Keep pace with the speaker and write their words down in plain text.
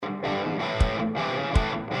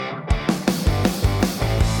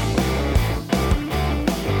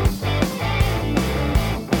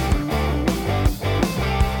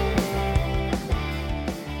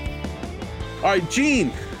All right,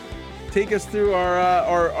 Gene, take us through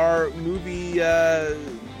our movie, The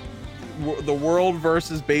World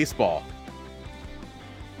versus Baseball.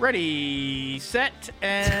 Ready, set,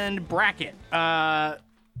 and bracket.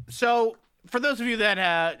 So, for those of you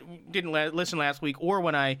that didn't listen last week, or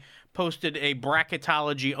when I posted a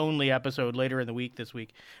bracketology only episode later in the week this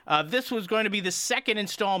week, this was going to be the second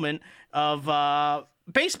installment of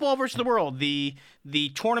Baseball versus the World, the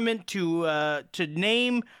tournament to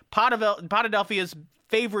name Podadelphia's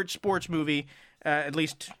favorite sports movie, at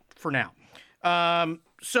least for now.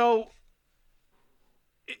 So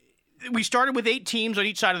we started with 8 teams on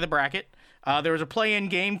each side of the bracket. There was a play-in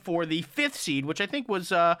game for the 5th seed, which I think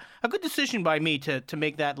was a good decision by me to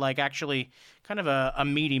make that like actually kind of a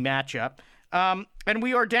meaty matchup. And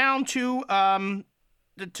we are down to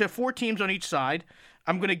 4 teams on each side.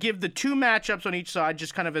 I'm going to give the 2 matchups on each side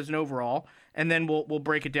just kind of as an overall, and then we'll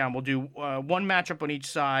break it down. We'll do 1 matchup on each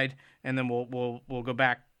side, and then we'll go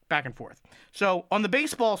back and forth. So on the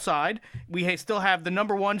baseball side, we still have the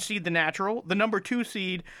number 1 seed, The Natural, the number 2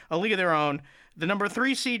 seed, A League of Their Own, the number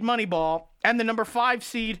 3 seed, Moneyball, and the number 5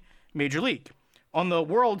 seed, Major League. On the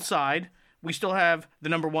world side, we still have the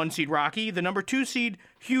number 1 seed, Rocky, the number 2 seed,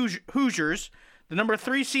 Hoosiers, the number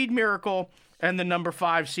 3 seed, Miracle, and the number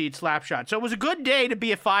 5 seed, Slapshot. So it was a good day to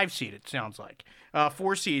be a 5 seed, it sounds like.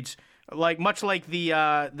 4 seeds, much like the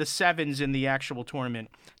 7s in the actual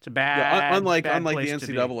tournament. It's a bad, unlike the place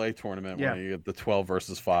NCAA tournament where you get the 12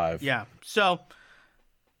 versus 5. Yeah. So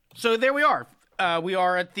there we are. We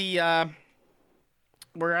are at the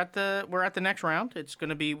we're at the next round. It's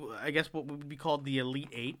going to be, I guess, what would be called the Elite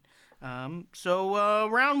 8. So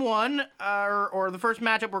round 1, or the first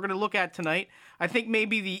matchup we're going to look at tonight, I think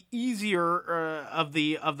maybe the easier of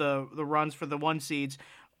the runs for the 1 seeds.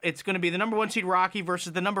 It's going to be the number 1 seed Rocky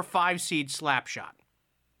versus the number 5 seed Slapshot.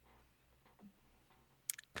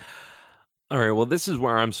 All right, well, this is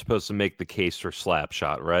where I'm supposed to make the case for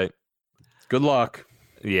Slapshot, right? Good luck.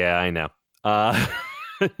 Yeah, I know.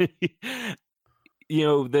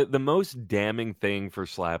 The most damning thing for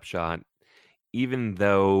Slapshot, even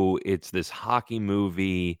though it's this hockey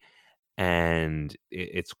movie and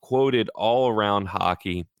it's quoted all around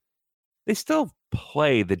hockey, they still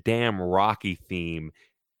play the damn Rocky theme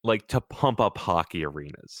like to pump up hockey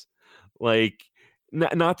arenas. Like,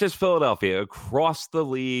 not just Philadelphia, across the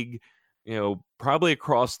league, probably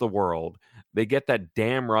across the world, they get that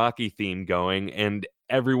damn Rocky theme going and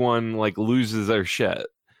everyone like loses their shit.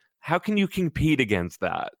 How can you compete against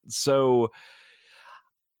that? So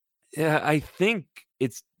yeah, I think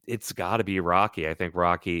it's got to be Rocky. I think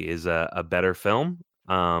Rocky is a better film,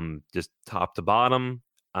 just top to bottom.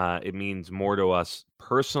 It means more to us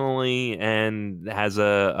personally and has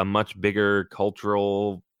a much bigger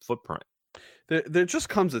cultural footprint. There just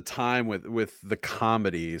comes a time with the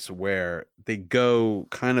comedies where they go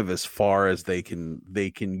kind of as far as they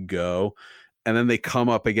can go, and then they come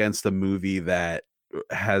up against a movie that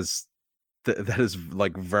has that is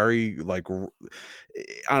like very like,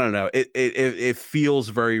 I don't know, it feels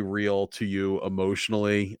very real to you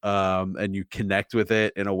emotionally, and you connect with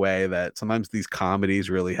it in a way that sometimes these comedies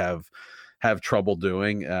really have trouble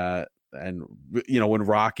doing. And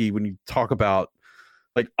when you talk about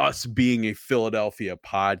like us being a Philadelphia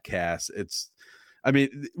podcast,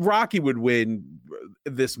 Rocky would win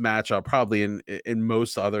this matchup probably in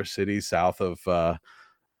most other cities south of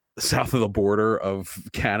the border of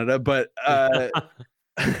Canada, but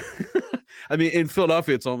in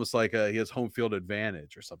Philadelphia, it's almost like he has home field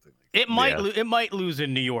advantage or something. It might lose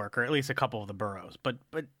in New York, or at least a couple of the boroughs, but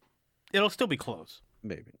it'll still be close.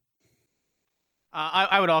 Maybe.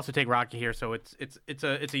 I would also take Rocky here, so it's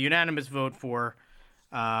a unanimous vote for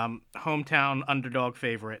hometown underdog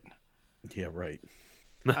favorite. Yeah, right.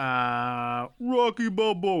 Rocky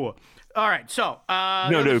Balboa. All right, so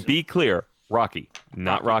no, be clear. Rocky,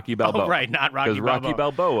 not Rocky Balboa. Oh, right, not Rocky Balboa. Rocky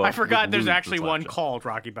Balboa. I forgot there's actually one called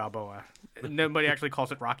Rocky Balboa. Nobody actually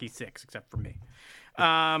calls it Rocky 6 except for me.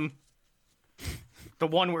 The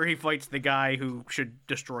one where he fights the guy who should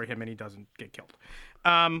destroy him and he doesn't get killed.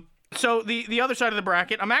 So the other side of the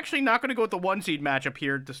bracket, I'm actually not going to go with the 1 seed matchup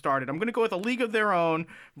here to start it. I'm going to go with A League of Their Own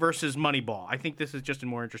versus Moneyball. I think this is just a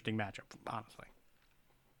more interesting matchup, honestly.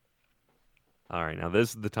 All right, now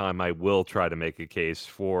this is the time I will try to make a case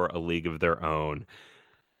for A League of Their Own.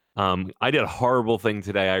 I did a horrible thing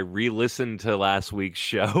today. I re-listened to last week's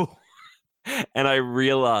show, and I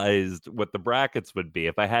realized what the brackets would be.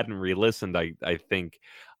 If I hadn't re-listened, I think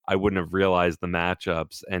I wouldn't have realized the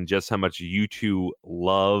matchups and just how much you two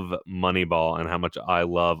love Moneyball and how much I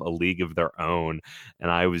love A League of Their Own. And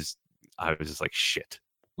I was just like, shit.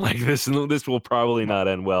 Like this will probably not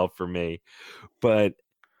end well for me. But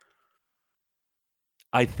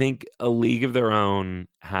I think A League of Their Own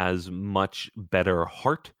has much better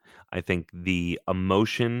heart. I think the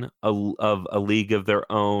emotion of A League of Their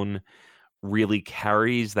Own really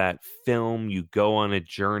carries that film. You go on a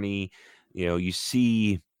journey, you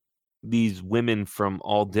see these women from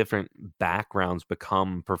all different backgrounds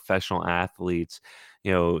become professional athletes.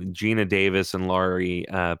 Gina Davis and Laurie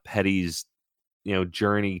Petty's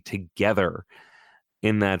journey together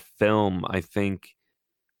in that film. I think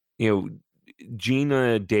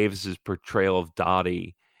Gina Davis's portrayal of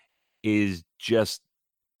Dottie is just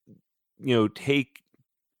take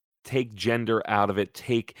gender out of it,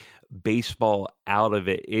 take baseball out of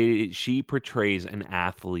it. She portrays an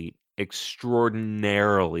athlete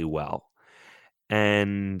extraordinarily well.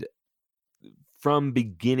 And from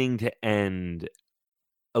beginning to end,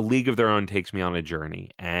 A League of Their Own takes me on a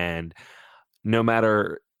journey. And no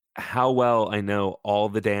matter how well I know all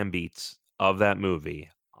the damn beats of that movie,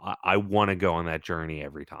 I want to go on that journey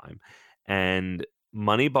every time. And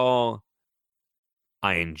Moneyball,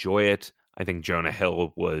 I enjoy it. I think Jonah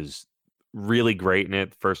Hill was really great in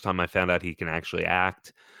it. First time I found out he can actually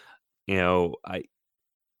act.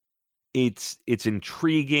 It's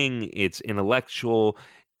intriguing, it's intellectual,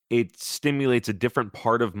 it stimulates a different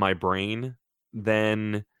part of my brain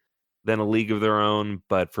than A League of Their Own.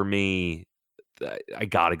 But for me, I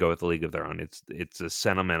got to go with A League of Their Own. It's a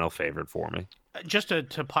sentimental favorite for me. Just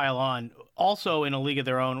to pile on, also in A League of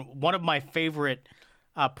Their Own, one of my favorite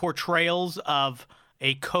portrayals of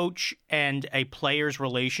a coach and a player's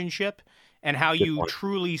relationship, and how you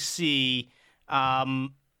truly see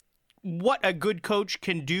what a good coach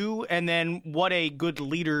can do, and then what a good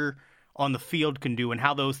leader on the field can do, and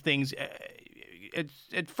how those things,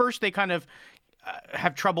 at first they kind of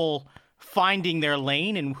have trouble finding their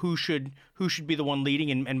lane and who should be the one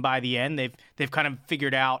leading, and by the end they've kind of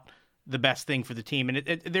figured out the best thing for the team. And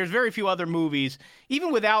there's very few other movies,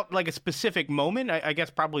 even without like a specific moment. I guess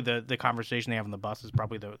probably the conversation they have on the bus is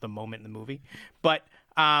probably the moment in the movie. But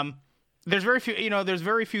there's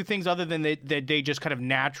very few things other than that they just kind of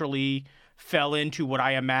naturally fell into what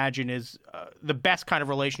I imagine is the best kind of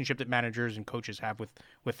relationship that managers and coaches have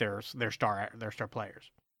with their star players.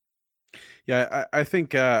 Yeah, I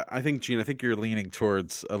think Gene, I think you're leaning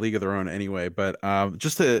towards A League of Their Own anyway. But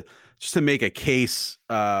just to make a case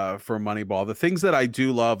for Moneyball, the things that I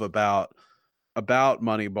do love about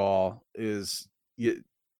Moneyball is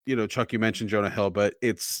Chuck, you mentioned Jonah Hill, but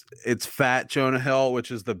it's fat Jonah Hill,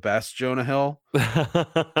 which is the best Jonah Hill.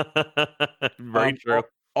 Very true.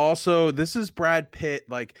 Also, this is Brad Pitt.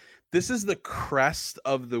 Like, this is the crest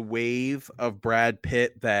of the wave of Brad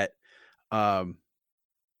Pitt that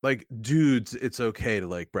like, dudes, it's okay to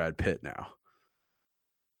like Brad Pitt now.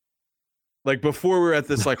 Like, before we were at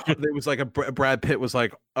this, like, there was like a Brad Pitt was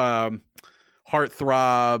like heartthrob.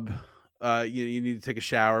 You need to take a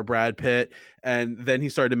shower, Brad Pitt. And then he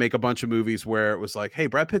started to make a bunch of movies where it was like, hey,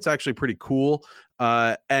 Brad Pitt's actually pretty cool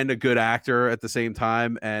and a good actor at the same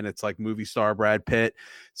time. And it's like movie star Brad Pitt.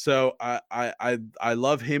 So I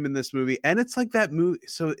love him in this movie. And it's like that movie.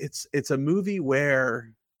 So it's a movie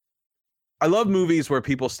where I love movies where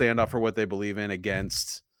people stand up for what they believe in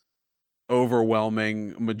against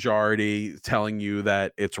overwhelming majority telling you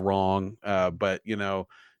that it's wrong. But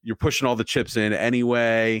you're pushing all the chips in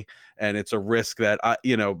anyway, and it's a risk that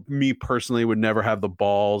me personally would never have the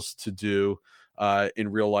balls to do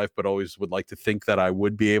in real life, but always would like to think that I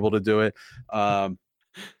would be able to do it.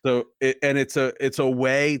 So it's a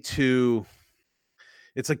way to,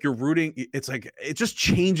 it's like you're rooting. It's like, it just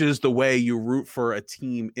changes the way you root for a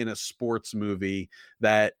team in a sports movie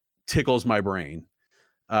that tickles my brain.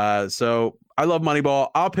 So I love Moneyball.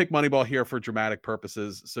 I'll pick Moneyball here for dramatic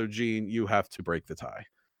purposes. So Gene, you have to break the tie.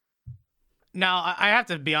 Now, I have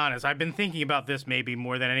to be honest. I've been thinking about this maybe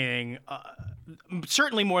more than anything,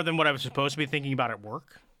 certainly more than what I was supposed to be thinking about at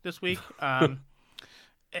work this week.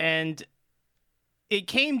 And it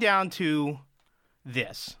came down to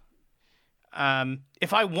this.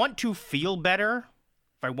 If I want to feel better,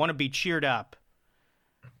 if I want to be cheered up,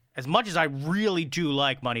 as much as I really do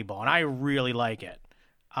like Moneyball, and I really like it,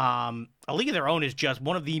 A League of Their Own is just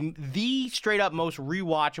one of the straight up most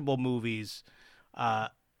rewatchable movies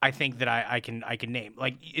I think that I can name.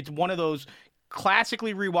 Like, it's one of those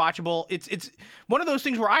classically rewatchable. It's one of those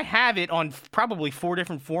things where I have it on probably 4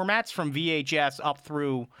 different formats, from VHS up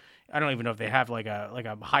through, I don't even know if they have like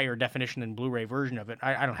a higher definition than Blu-ray version of it.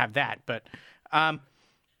 I don't have that, but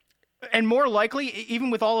and more likely, even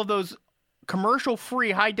with all of those commercial-free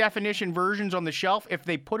high-definition versions on the shelf, if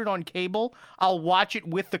they put it on cable, I'll watch it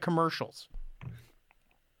with the commercials.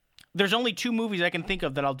 There's only 2 movies I can think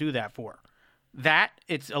of that I'll do that for.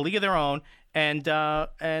 It's A League of Their Own, and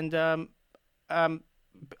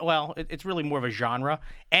well, it's really more of a genre.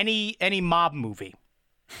 Any mob movie.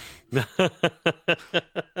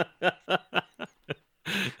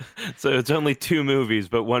 So it's only 2 movies,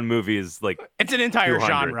 but one movie is like it's an entire 200.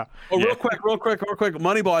 genre. Oh, real quick.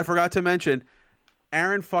 Moneyball. I forgot to mention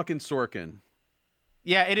Aaron fucking Sorkin.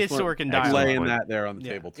 Yeah, it is Sorkin I'm dialogue. laying that there on the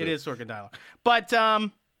table too. It is Sorkin dialogue. But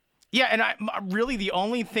yeah, and really the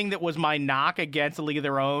only thing that was my knock against A League of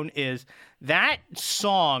Their Own is that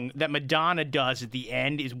song that Madonna does at the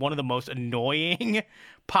end is one of the most annoying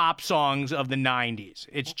pop songs of the 90s.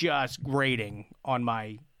 It's just grating on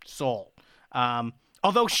my soul.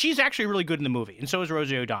 Although she's actually really good in the movie, and so is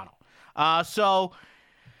Rosie O'Donnell. So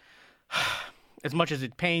as much as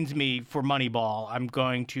it pains me for Moneyball, I'm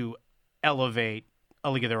going to elevate A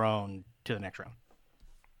League of Their Own to the next round.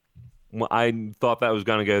 Well, I thought that was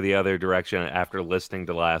going to go the other direction after listening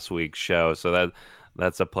to last week's show, so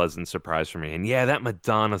that's a pleasant surprise for me. And yeah, that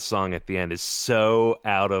Madonna song at the end is so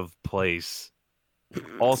out of place.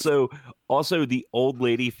 Also the old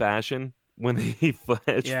lady fashion when they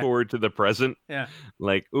flash forward to the present. Yeah.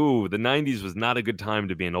 Like, ooh, the 90s was not a good time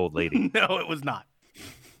to be an old lady. No, it was not.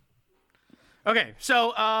 Okay,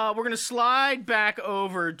 so we're going to slide back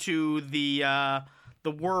over to the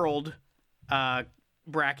world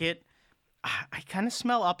bracket. I kind of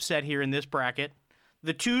smell upset here in this bracket.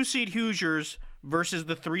 The 2-seed Hoosiers versus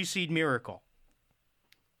the 3-seed Miracle.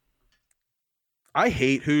 I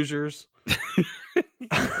hate Hoosiers.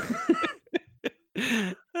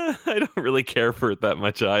 I don't really care for it that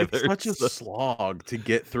much either. It's such a slog to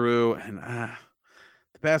get through, and the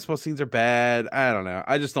basketball scenes are bad. I don't know.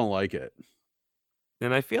 I just don't like it.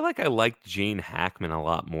 And I feel like I liked Gene Hackman a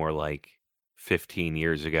lot more like 15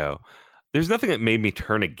 years ago. There's nothing that made me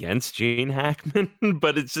turn against Gene Hackman,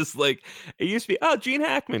 but it's just like, it used to be, oh, Gene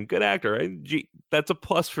Hackman, good actor. Right? That's a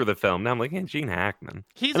plus for the film. Now I'm like, Gene Hackman.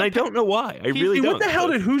 I don't know why. I really don't. What the hell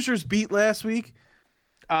did Hoosiers beat last week?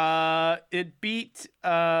 It beat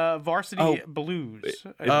Varsity Blues.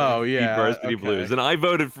 Oh, yeah. Beat Varsity Blues. And I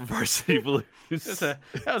voted for Varsity Blues. That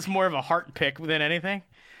was more of a heart pick than anything.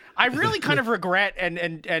 I really kind of regret,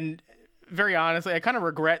 and very honestly, I kind of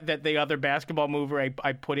regret that the other basketball movie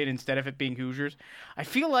I put in instead of it being Hoosiers. I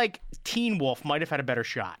feel like Teen Wolf might have had a better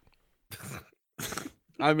shot.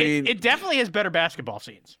 I mean, it definitely has better basketball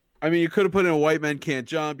scenes. I mean, you could have put in White Men Can't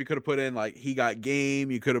Jump. You could have put in like He Got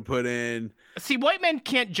Game. You could have put in White Men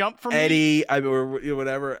Can't Jump for me. Eddie. I mean, or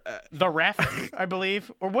whatever. The Ref, I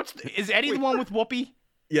believe, or is Eddie the one with Whoopi?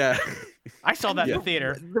 Yeah, I saw that in the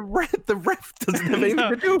theater. The ref doesn't have anything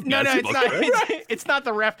to do with no, it's not. It's not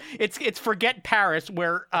the Ref. It's Forget Paris,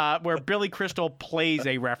 where Billy Crystal plays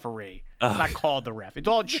a referee. It's not called the Ref. It's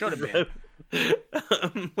all it should have been.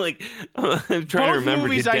 I'm trying to remember.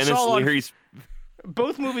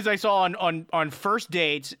 Both movies I saw on first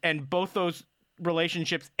dates, and both those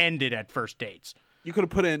relationships ended at first dates. You could have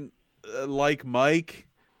put in Like Mike.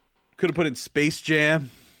 Could have put in Space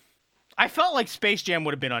Jam. I felt like Space Jam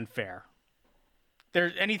would have been unfair.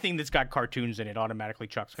 There's anything that's got cartoons in it, automatically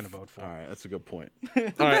Chuck's going to vote for. All right, that's a good point. All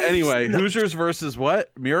right, anyway, Hoosiers versus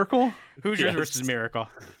what? Miracle? Hoosiers versus Miracle.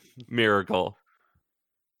 Miracle.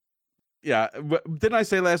 Yeah, didn't I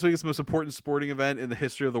say last week it's the most important sporting event in the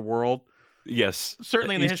history of the world? Yes.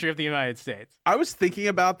 Certainly in the history of the United States. I was thinking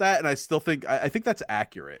about that, and I still think I think that's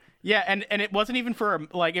accurate. Yeah, and it wasn't even for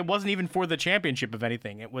the championship of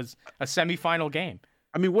anything. It was a semifinal game.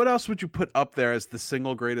 I mean, what else would you put up there as the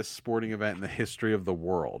single greatest sporting event in the history of the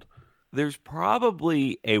world? There's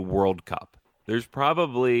probably a World Cup. There's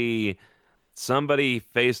probably somebody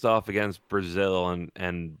faced off against Brazil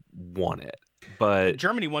and won it. But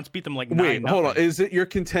Germany once beat them like 9-0. Wait, hold on. Is it your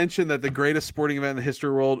contention that the greatest sporting event in the history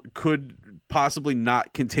of the world could possibly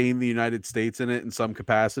not contain the United States in it in some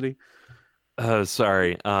capacity?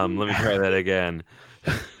 Sorry. Let me try that again.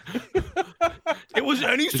 It was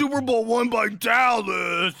any Super Bowl won by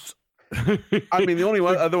Dallas. I mean, the only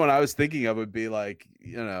other one I was thinking of would be like,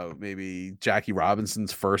 maybe Jackie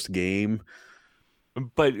Robinson's first game.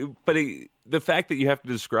 But the fact that you have to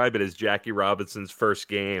describe it as Jackie Robinson's first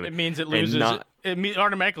game, it means it loses. It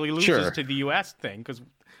automatically loses to the U.S. thing because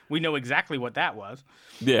we know exactly what that was.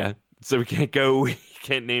 Yeah, so we can't go. We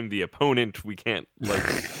can't name the opponent. We can't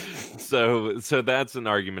So that's an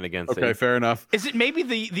argument against it. Okay, fair enough. Is it maybe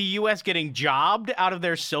the U.S. getting jobbed out of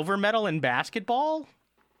their silver medal in basketball?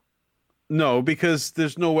 No, because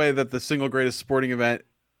there's no way that the single greatest sporting event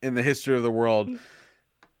in the history of the world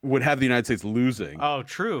would have the United States losing. Oh,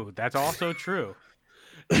 true. That's also true.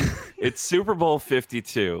 It's Super Bowl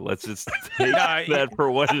 52. Let's just take that for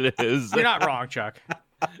what it is. You're not wrong, Chuck.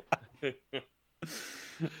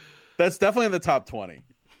 That's definitely in the top 20.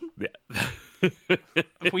 Yeah.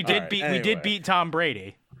 We did Anyway. beat Tom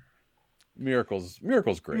Brady. Miracle's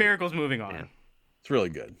great. Miracle's moving on. Yeah. It's really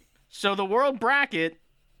good. So the world bracket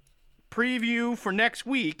preview for next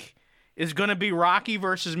week is going to be Rocky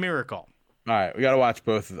versus Miracle. All right, I got to watch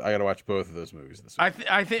both of those movies this week.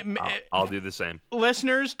 I think I'll do the same.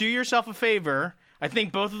 listeners, do yourself a favor. I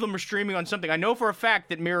think both of them are streaming on something. I know for a fact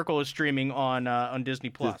that Miracle is streaming on Disney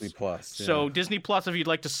Plus. Disney Plus. Yeah. So Disney Plus, if you'd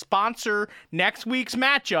like to sponsor next week's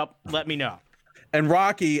matchup, let me know. And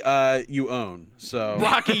Rocky, you own. So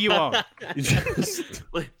Rocky, you own. you just-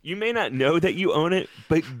 You may not know that you own it,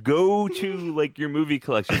 but go to like your movie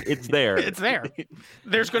collection. It's there. It's there.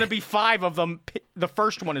 There's going to be 5 of them. The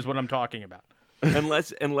first one is what I'm talking about.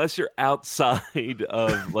 unless you're outside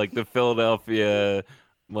of like the Philadelphia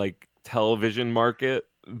like television market,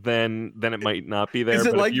 then it might not be there. Is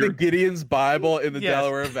it but if like the you're- Gideon's Bible in the Yes.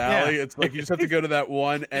 Delaware Valley? Yeah. It's like you just have to go to that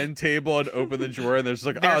one end table and open the drawer, and there's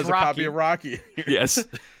like, There's there's a copy Rocky. of Rocky. Yes.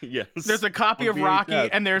 Yes. There's a copy On of Rocky, VHS.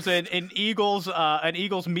 and there's an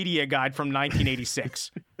Eagles media guide from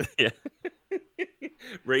 1986. Yeah.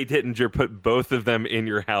 Ray Tittinger put both of them in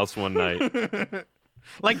your house one night.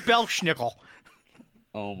 Like Belschnickel.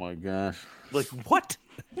 Oh my gosh. Like what?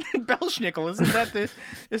 Belschnickel,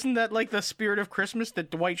 isn't that like the spirit of Christmas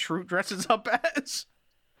that Dwight Schrute dresses up as?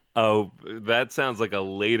 Oh, that sounds like a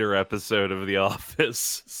later episode of The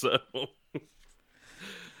Office. So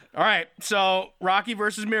All right, so Rocky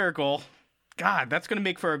versus Miracle. God, that's going to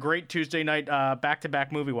make for a great Tuesday night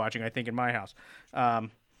back-to-back movie watching, I think, in my house. All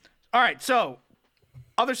right, so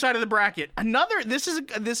other side of the bracket. This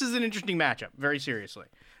is an interesting matchup, very seriously.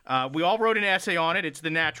 We all wrote an essay on it. It's The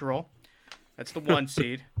Natural. That's the 1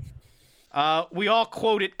 seed. We all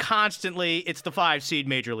quote it constantly. It's the 5 seed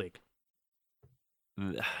Major League.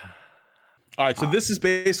 All right, so this is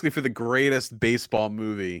basically for the greatest baseball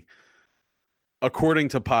movie, according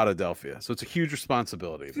to Podadelphia. So it's a huge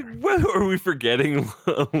responsibility there. what are we forgetting?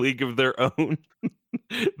 A League of Their Own.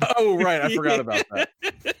 Oh, right. I forgot about that.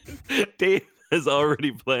 Dave has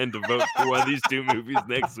already planned to vote for one of these 2 movies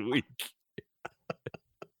next week.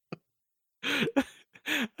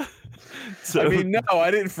 So, I mean, no,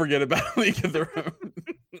 I didn't forget about League of Their Own.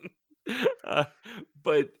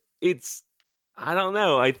 but it's, I don't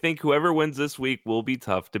know. I think whoever wins this week will be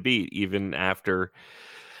tough to beat, even after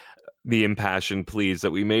the impassioned pleas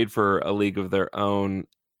that we made for A League of Their Own.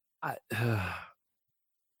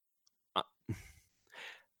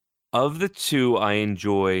 Of the 2, I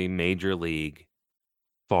enjoy Major League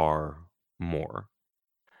far more.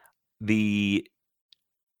 The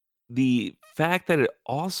fact that it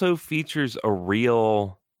also features a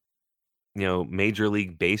real, Major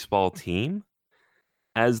League Baseball team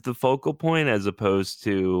as the focal point, as opposed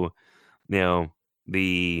to, the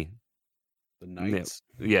The Knights.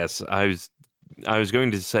 yes, I was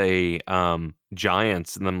going to say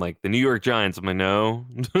Giants, and then like the New York Giants. I'm like, no,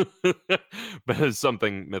 but it's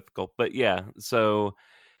something mythical. But yeah, so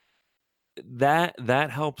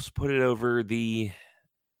that helps put it over the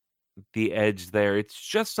edge there. It's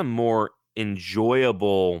just a more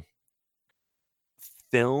enjoyable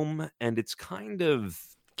film, and it's kind of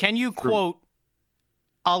Can you quote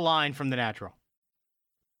a line from The Natural?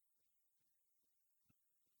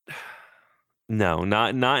 no,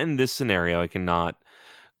 not in this scenario. I cannot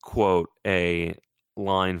quote a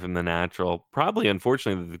line from The Natural. Probably,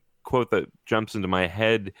 unfortunately, the quote that jumps into my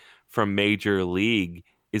head from Major League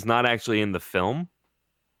is not actually in the film.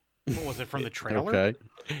 What was it, from the trailer? Okay.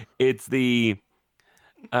 It's the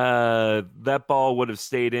that ball would have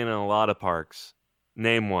stayed in a lot of parks.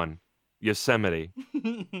 Name one. Yosemite.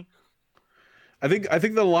 I think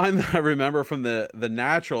the line that I remember from the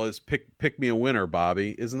Natural is pick me a winner,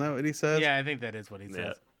 Bobby. Isn't that what he says? Yeah, I think that is what he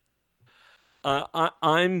says.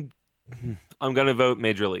 I'm gonna vote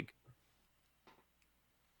Major League.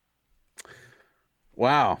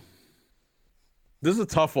 Wow. This is a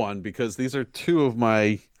tough one because these are 2 of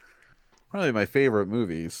probably my favorite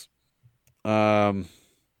movies. The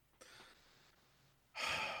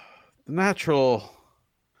Natural.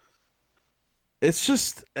 It's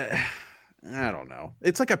just, I don't know.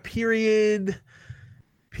 It's like a period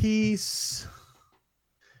piece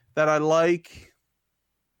that I like,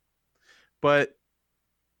 but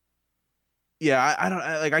yeah,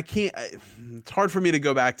 I can't. It's hard for me to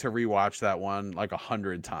go back to rewatch that one like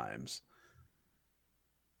 100 times.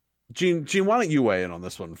 Gene, why don't you weigh in on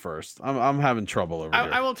this one first? I'm having trouble over here.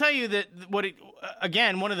 I will tell you that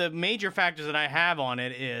again, one of the major factors that I have on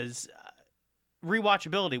it is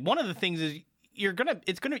rewatchability. One of the things is you're gonna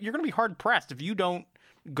be hard pressed if you don't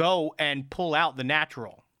go and pull out The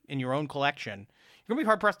Natural in your own collection. You're gonna be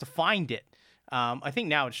hard pressed to find it. I think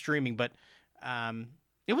now it's streaming, but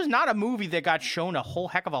it was not a movie that got shown a whole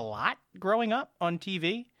heck of a lot growing up on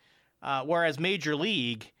TV. Whereas Major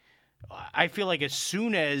League, I feel like as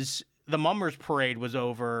soon as the Mummers Parade was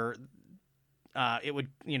over, it would,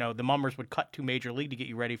 the Mummers would cut to Major League to get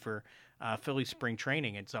you ready for Philly spring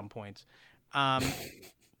training at some points.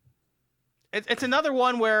 It's another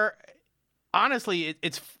one where, honestly,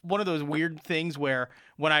 it's one of those weird things where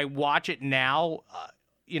when I watch it now,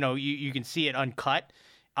 you can see it uncut.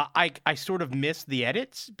 I sort of miss the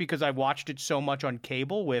edits because I watched it so much on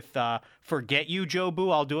cable with "Forget You,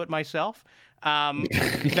 Jobu, I'll do it myself."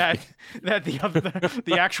 That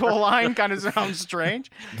the actual line kind of sounds strange.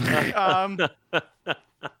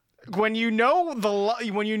 When you know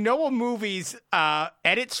a movie's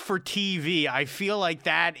edits for TV, I feel like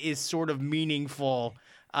that is sort of meaningful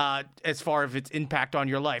as far as its impact on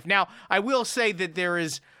your life. Now, I will say that there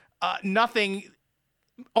is nothing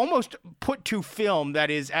almost put to film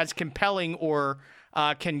that is as compelling or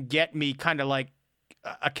can get me kind of like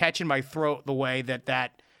a catch in my throat the way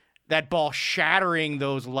that ball shattering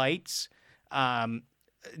those lights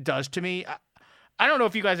does to me. I don't know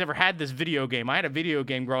if you guys ever had this video game. I had a video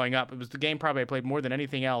game growing up. It was the game probably I played more than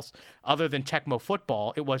anything else other than Tecmo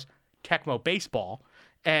Football. It was Tecmo Baseball.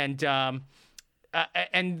 And in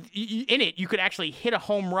it, you could actually hit a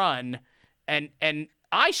home run. And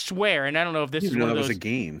I swear, and I don't know if this is one of those. That was a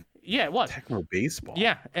game. Yeah, it was. Tecmo Baseball.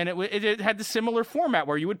 Yeah, and it had the similar format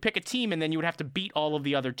where you would pick a team and then you would have to beat all of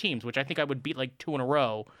the other teams, which I think I would beat like 2 in a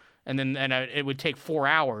row. And then it would take 4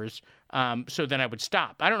 hours, so then I would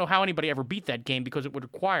stop. I don't know how anybody ever beat that game because it would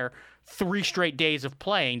require 3 straight days of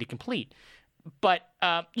playing to complete. But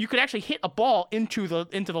you could actually hit a ball into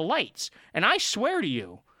the lights, and I swear to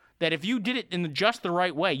you that if you did it in just the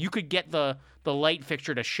right way, you could get the light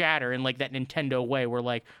fixture to shatter in like that Nintendo way, where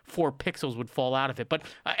like 4 pixels would fall out of it. But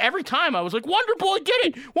every time I was like, Wonder Boy did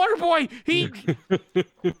it! Wonder Boy, he.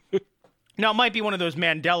 Now, it might be one of those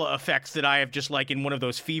Mandela effects that I have just like in one of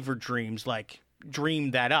those fever dreams, like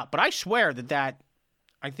dreamed that up. But I swear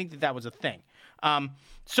I think that was a thing.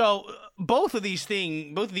 So both of these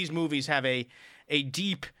movies have a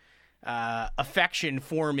deep affection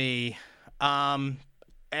for me. And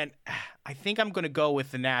I think I'm going to go with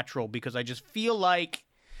The Natural because I just feel like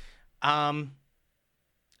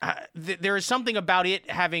there is something about it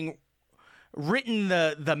having written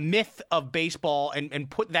the myth of baseball and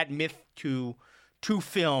put that myth to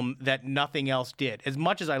film that nothing else did. As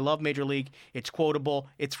much as I love Major League, it's quotable,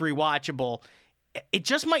 it's rewatchable, it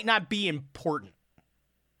just might not be important.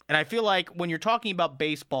 And I feel like when you're talking about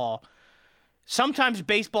baseball, sometimes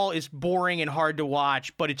baseball is boring and hard to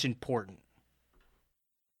watch, but it's important.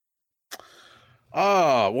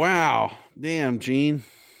 Oh, wow. Damn, Gene.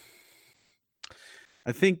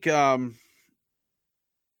 I think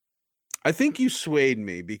you swayed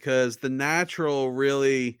me because The Natural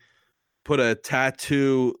really put a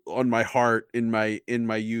tattoo on my heart in my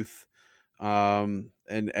youth, and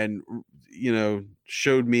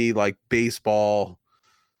showed me like baseball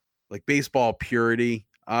purity.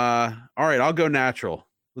 All right, I'll go Natural.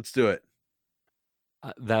 Let's do it.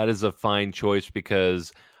 That is a fine choice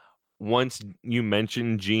because once you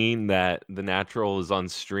mentioned, Gene, that The Natural is on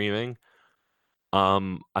streaming,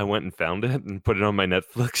 I went and found it and put it on my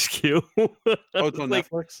Netflix queue. Oh, it's on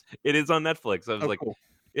Netflix? It is on Netflix. I was like, cool.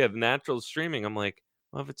 Yeah, The Natural's streaming. I'm like,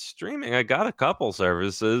 well, if it's streaming, I got a couple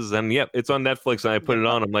services. And yep, it's on Netflix. And I put it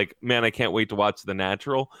on. I'm like, man, I can't wait to watch The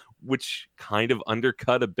Natural, which kind of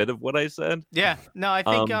undercut a bit of what I said. Yeah. No, I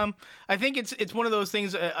think it's one of those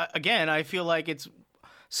things, again, I feel like it's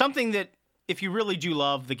something that if you really do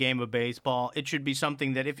love the game of baseball, it should be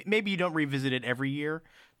something that if maybe you don't revisit it every year,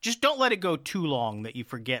 just don't let it go too long that you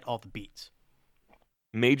forget all the beats.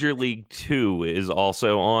 Major League 2 is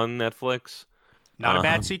also on Netflix. Not a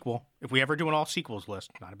bad sequel. If we ever do an all sequels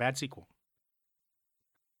list, not a bad sequel.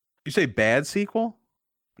 You say bad sequel?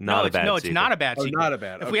 It's not a bad sequel. Not a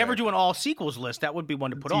bad. If we ever do an all sequels list, that would be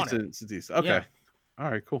one to put on it. It's decent. Okay. Yeah.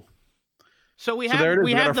 All right, cool. So we have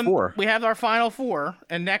our final 4,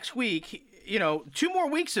 and next week, 2 more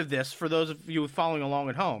weeks of this for those of you following along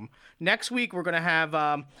at home. Next week we're going to have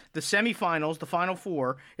the semifinals, the final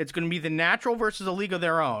 4. It's going to be The Natural versus A League of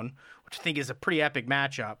Their Own, which I think is a pretty epic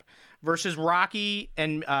matchup, versus Rocky,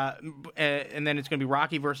 and then it's going to be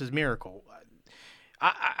Rocky versus Miracle.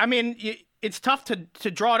 I mean, it's tough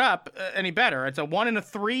to draw it up any better. It's a 1 and a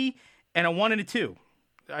 3 and a 1 and a 2.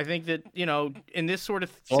 I think that, in this sort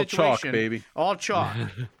of situation, all chalk, baby, all chalk.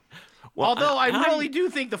 Well, although I really do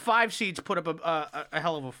think the 5 seeds put up a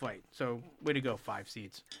hell of a fight. So way to go, 5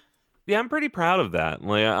 seeds. Yeah, I'm pretty proud of that.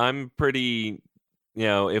 Like, I'm pretty,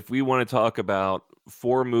 if we want to talk about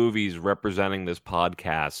 4 movies representing this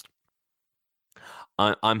podcast,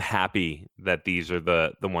 I'm happy that these are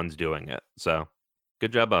the ones doing it. So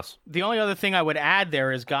good job, us. The only other thing I would add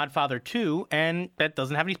there is Godfather 2, and that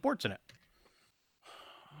doesn't have any sports in it.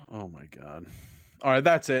 Oh my God. All right,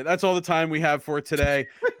 that's it. That's all the time we have for today.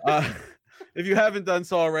 If you haven't done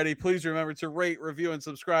so already, please remember to rate, review, and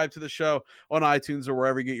subscribe to the show on iTunes or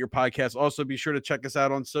wherever you get your podcasts. Also, be sure to check us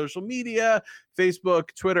out on social media,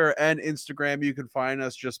 Facebook, Twitter, and Instagram. You can find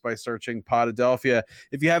us just by searching Podadelphia.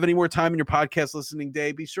 If you have any more time in your podcast listening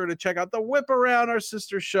day, be sure to check out the Whip Around, our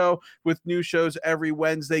sister show, with new shows every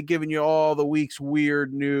Wednesday, giving you all the week's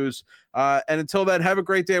weird news. And until then, have a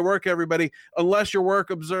great day at work, everybody, unless your work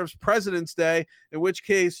observes President's Day, in which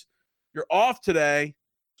case you're off today.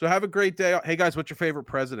 So have a great day. Hey, guys, what's your favorite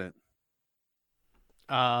president?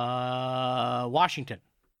 Washington.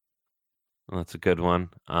 Well, that's a good one.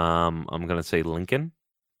 I'm going to say Lincoln.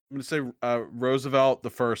 I'm going to say Roosevelt, the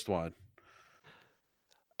first one.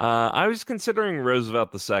 I was considering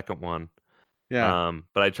Roosevelt, the second one. Yeah.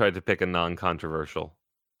 But I tried to pick a non-controversial.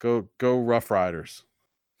 Go Rough Riders.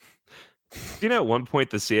 Do you know at one point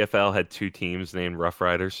the CFL had 2 teams named Rough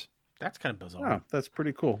Riders? That's kind of bizarre. Oh, that's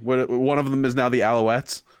pretty cool. One of them is now the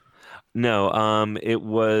Alouettes? No, it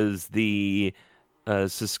was the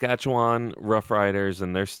Saskatchewan Rough Riders,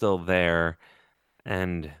 and they're still there.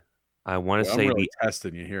 And I want to say I'm really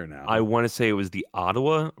testing you here now. I want to say it was the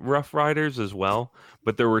Ottawa Rough Riders as well,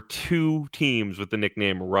 but there were 2 teams with the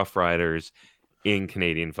nickname Rough Riders in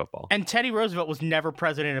Canadian football. And Teddy Roosevelt was never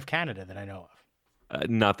president of Canada that I know of.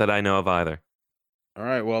 Not that I know of either. All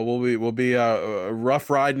right. Well, we'll be rough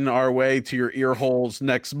riding our way to your ear holes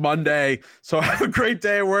next Monday. So have a great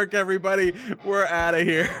day at work, everybody. We're out of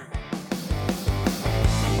here.